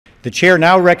The chair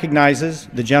now recognizes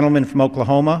the gentleman from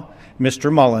Oklahoma,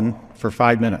 Mr. Mullin, for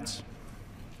 5 minutes.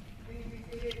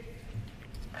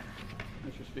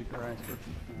 Mr. Speaker, I ask for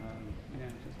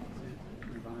unanimous consent to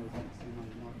revise and extend my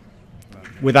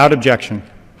remarks. Without objection.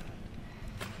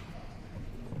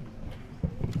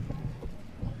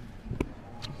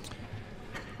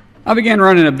 I began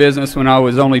running a business when I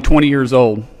was only 20 years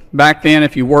old. Back then,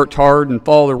 if you worked hard and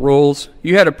followed the rules,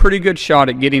 you had a pretty good shot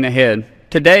at getting ahead.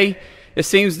 Today, it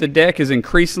seems the deck is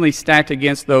increasingly stacked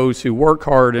against those who work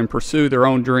hard and pursue their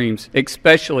own dreams,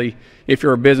 especially if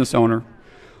you're a business owner.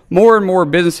 More and more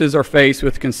businesses are faced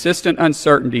with consistent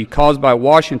uncertainty caused by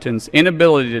Washington's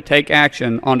inability to take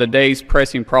action on today's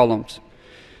pressing problems.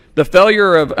 The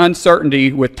failure of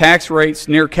uncertainty with tax rates,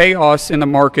 near chaos in the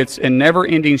markets, and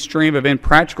never-ending stream of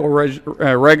impractical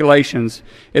regulations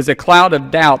is a cloud of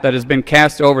doubt that has been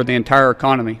cast over the entire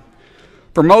economy.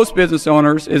 For most business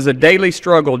owners, it is a daily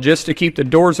struggle just to keep the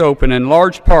doors open, in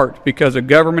large part because the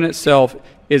government itself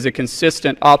is a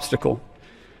consistent obstacle.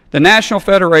 The National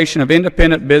Federation of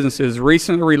Independent Businesses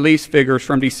recently released figures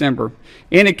from December,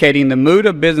 indicating the mood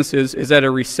of businesses is at a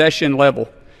recession level.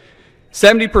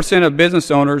 70% of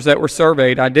business owners that were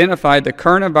surveyed identified the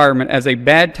current environment as a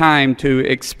bad time to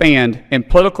expand, and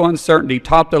political uncertainty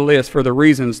topped the list for the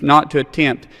reasons not to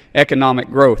attempt economic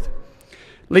growth.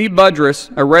 Lee Budrus,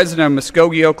 a resident of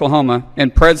Muskogee, Oklahoma,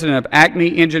 and president of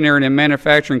Acme Engineering and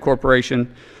Manufacturing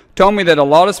Corporation, told me that a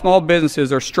lot of small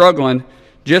businesses are struggling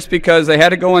just because they had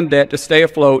to go in debt to stay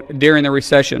afloat during the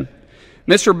recession.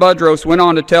 Mr. Budrus went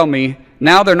on to tell me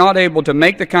now they're not able to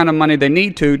make the kind of money they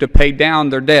need to pay down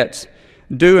their debts,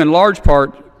 due in large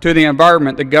part to the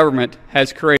environment the government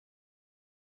has created.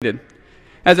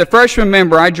 As a freshman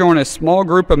member, I joined a small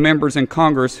group of members in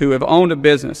Congress who have owned a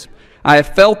business. I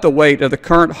have felt the weight of the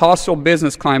current hostile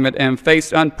business climate and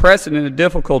faced unprecedented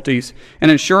difficulties in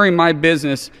ensuring my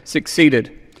business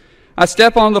succeeded. I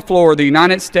step on the floor of the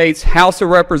United States House of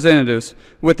Representatives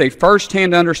with a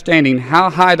first-hand understanding how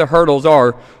high the hurdles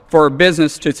are for a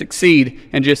business to succeed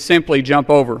and just simply jump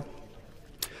over.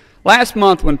 Last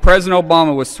month, when President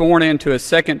Obama was sworn into his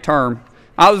second term,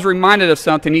 I was reminded of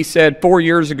something he said 4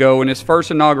 years ago in his first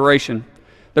inauguration.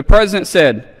 The President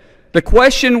said, "The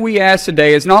question we ask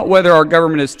today is not whether our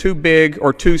government is too big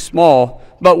or too small,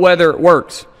 but whether it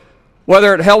works.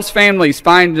 Whether it helps families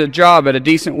find a job at a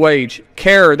decent wage,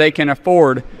 care they can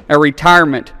afford, a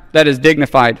retirement that is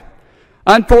dignified."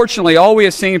 Unfortunately, all we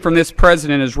have seen from this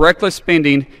president is reckless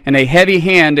spending and a heavy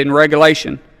hand in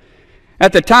regulation.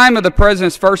 At the time of the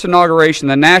president's first inauguration,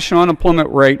 the national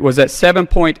unemployment rate was at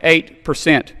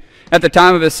 7.8%. At the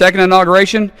time of his second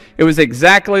inauguration, it was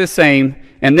exactly the same,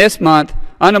 and this month,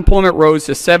 unemployment rose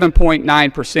to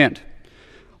 7.9%.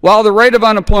 While the rate of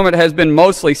unemployment has been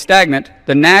mostly stagnant,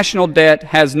 the national debt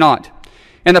has not.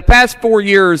 In the past 4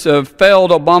 years of failed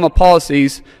Obama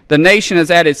policies, the nation has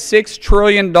added $6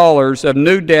 trillion of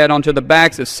new debt onto the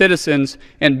backs of citizens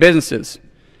and businesses.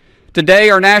 Today,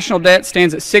 our national debt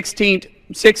stands at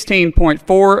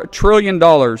 $16.4 trillion.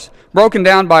 Broken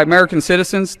down by American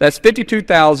citizens, that's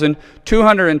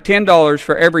 $52,210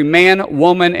 for every man,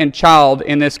 woman, and child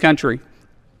in this country.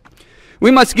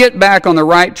 We must get back on the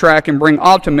right track and bring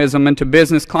optimism into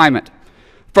business climate.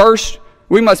 First,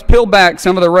 we must peel back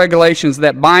some of the regulations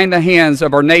that bind the hands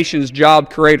of our nation's job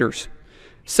creators.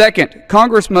 Second,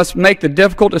 Congress must make the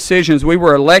difficult decisions we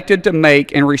were elected to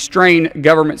make and restrain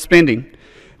government spending.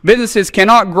 Businesses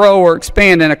cannot grow or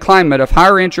expand in a climate of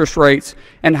higher interest rates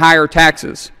and higher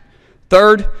taxes.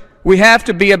 Third, we have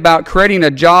to be about creating a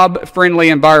job-friendly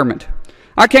environment.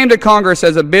 I came to Congress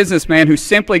as a businessman who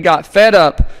simply got fed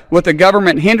up with the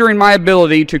government hindering my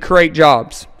ability to create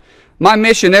jobs. My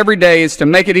mission every day is to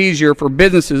make it easier for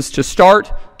businesses to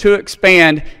start, to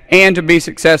expand, and to be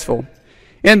successful.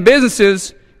 In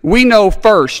businesses, we know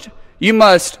first you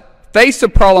must face the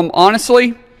problem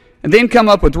honestly and then come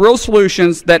up with real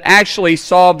solutions that actually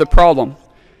solve the problem.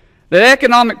 The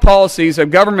economic policies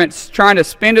of governments trying to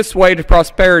spend its way to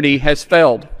prosperity has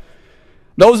failed.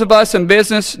 Those of us in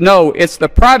business know it's the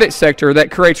private sector that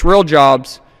creates real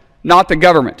jobs, not the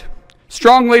government.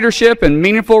 Strong leadership and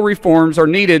meaningful reforms are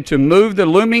needed to move the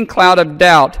looming cloud of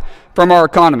doubt from our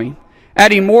economy.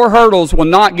 Adding more hurdles will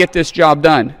not get this job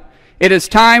done. It is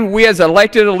time we as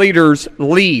elected leaders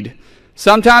lead.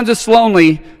 Sometimes it's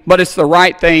lonely, but it's the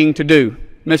right thing to do.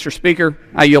 Mr. Speaker,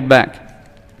 I yield back.